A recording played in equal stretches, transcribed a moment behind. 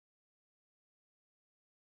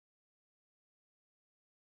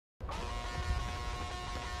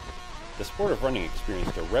The sport of running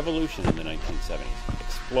experienced a revolution in the 1970s,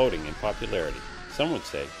 exploding in popularity. Some would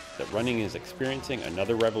say that running is experiencing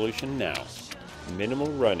another revolution now.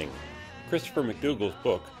 Minimal running. Christopher McDougall's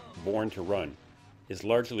book, Born to Run, is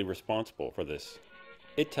largely responsible for this.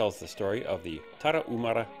 It tells the story of the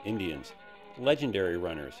Tarahumara Indians, legendary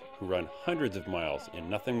runners who run hundreds of miles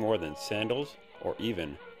in nothing more than sandals or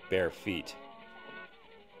even bare feet.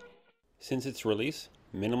 Since its release,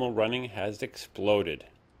 minimal running has exploded.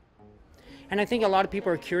 And I think a lot of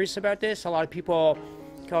people are curious about this. A lot of people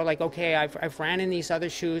go like, okay, I've ran in these other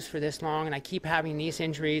shoes for this long and I keep having these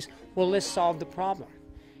injuries. Will this solve the problem?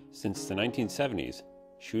 Since the 1970s,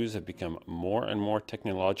 shoes have become more and more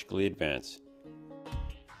technologically advanced,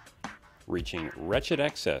 reaching wretched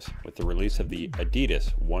excess with the release of the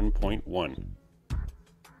Adidas 1.1.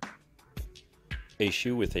 A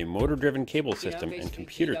shoe with a motor-driven cable system and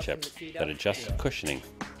computer chip that adjusts cushioning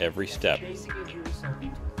every step.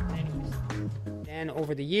 And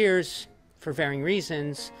over the years, for varying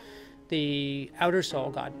reasons, the outer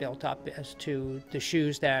sole got built up as to the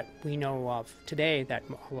shoes that we know of today that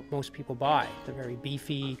most people buy, the very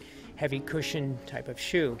beefy, heavy cushion type of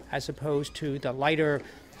shoe, as opposed to the lighter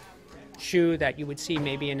shoe that you would see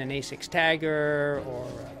maybe in an Asics Tiger or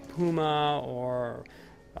a Puma or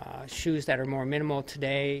shoes that are more minimal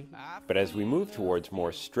today. But as we move towards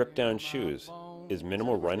more stripped-down shoes, is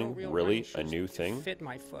minimal running really a new thing? Fit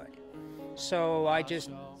my foot. So I just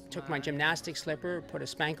took my gymnastic slipper, put a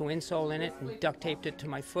Spanko insole in it, and duct taped it to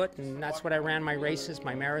my foot, and that's what I ran my races,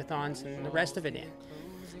 my marathons, and the rest of it in.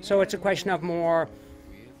 So it's a question of more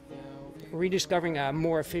rediscovering a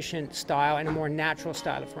more efficient style and a more natural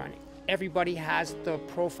style of running. Everybody has the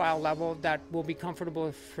profile level that will be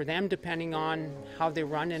comfortable for them depending on how they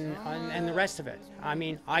run and the rest of it. I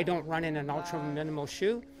mean, I don't run in an ultra minimal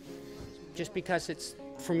shoe just because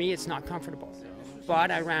for me it's not comfortable.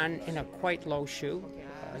 But I ran in a quite low shoe,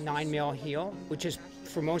 a 9mm heel, which is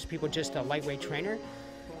for most people just a lightweight trainer.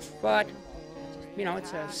 But, you know,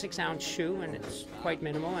 it's a 6-ounce shoe and it's quite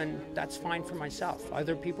minimal, and that's fine for myself.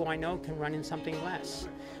 Other people I know can run in something less.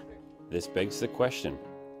 This begs the question,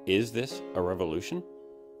 is this a revolution?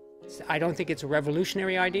 I don't think it's a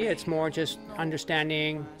revolutionary idea. It's more just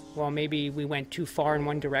understanding, well, maybe we went too far in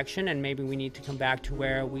one direction and maybe we need to come back to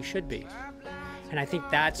where we should be. And I think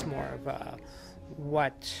that's more of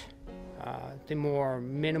what the more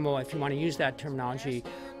minimal, if you want to use that terminology,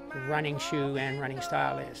 running shoe and running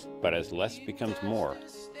style is. But as less becomes more,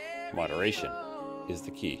 moderation is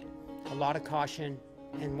the key. A lot of caution,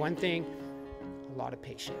 and one thing, a lot of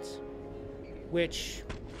patience, which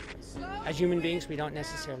as human beings we don't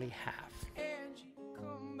necessarily have.